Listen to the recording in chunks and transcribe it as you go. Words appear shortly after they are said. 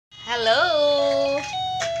Hello!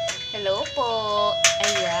 Hello po.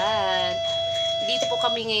 Ayan. Dito po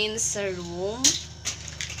kami ngayon sa room.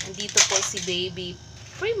 Nandito po si baby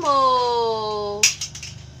Primo.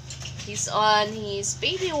 He's on his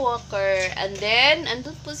baby walker. And then,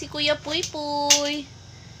 andun po si Kuya Puy Puy.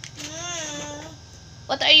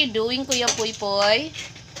 What are you doing, Kuya Puy Puy?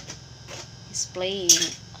 He's playing.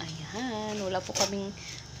 Ayan. Wala po kaming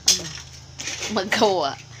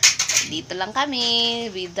magawa. Dito lang kami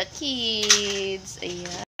with the kids.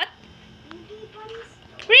 Ayan.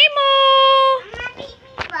 Primo! Baby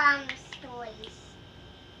Bum's toys.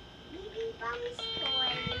 Baby Bum's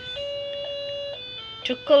toys.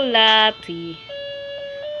 Chocolate.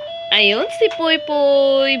 Ayun, si Puy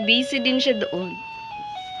Puy. Busy din siya doon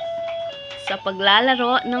sa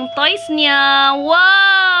paglalaro ng toys niya.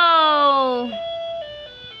 Wow!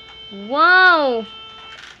 Wow!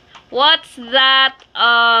 What's that?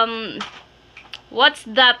 What's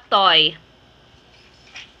that toy?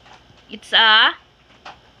 It's a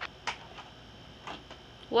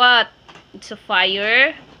what? It's a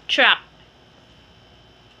fire truck.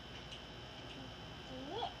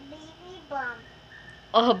 Baby Bum.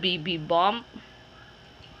 Oh, baby bump.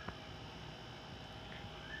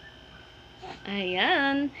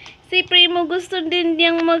 Ayan. Si Primo gusto din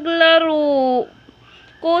niyang maglaro.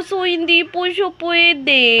 Kaso hindi po siya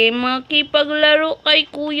pwede makipaglaro kay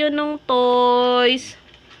kuya ng toys.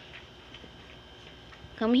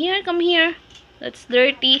 Come here, come here. That's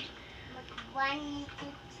dirty. 1,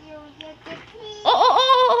 2, 3. Oh, oh,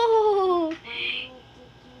 oh!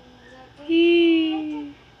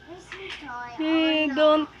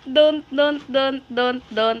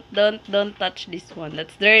 Don't touch this one.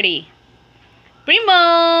 That's dirty.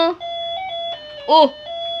 Primo! Oh!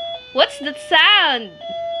 What's that sound?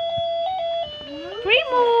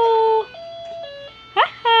 Primo!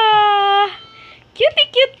 Haha! Cutie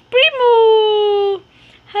cute Primo!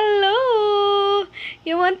 Hello!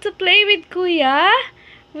 You want to play with Kuya?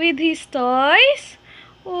 With his toys?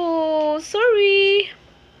 Oh, sorry.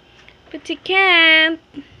 But you can't.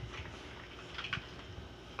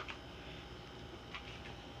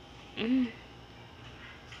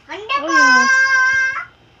 Oh.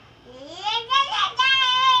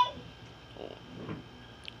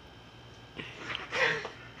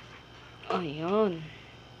 Ayun.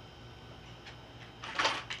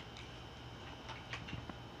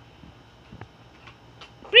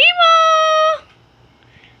 Primo!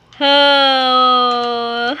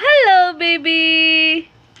 Oh, hello, baby.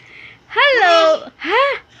 Hello. Ha?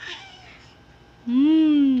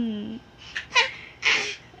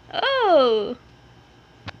 Oh.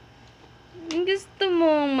 Gusto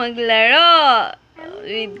mong maglaro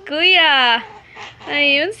with Kuya.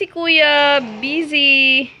 Ayun, si Kuya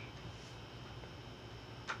busy.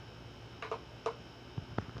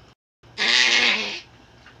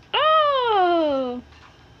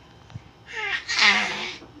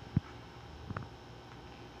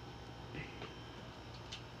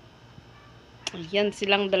 Ayan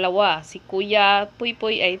silang dalawa. Si Kuya Puy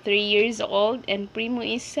Puy ay 3 years old and Primo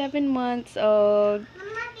is 7 months old.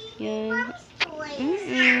 Yan.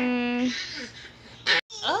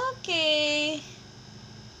 Okay.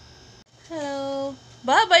 Hello.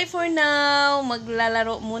 Bye-bye for now.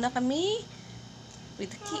 Maglalaro muna kami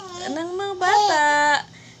with ng mga bata.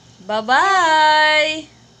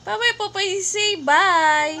 Bye-bye. Bye-bye, Puy Puy. Say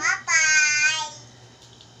bye. Bye.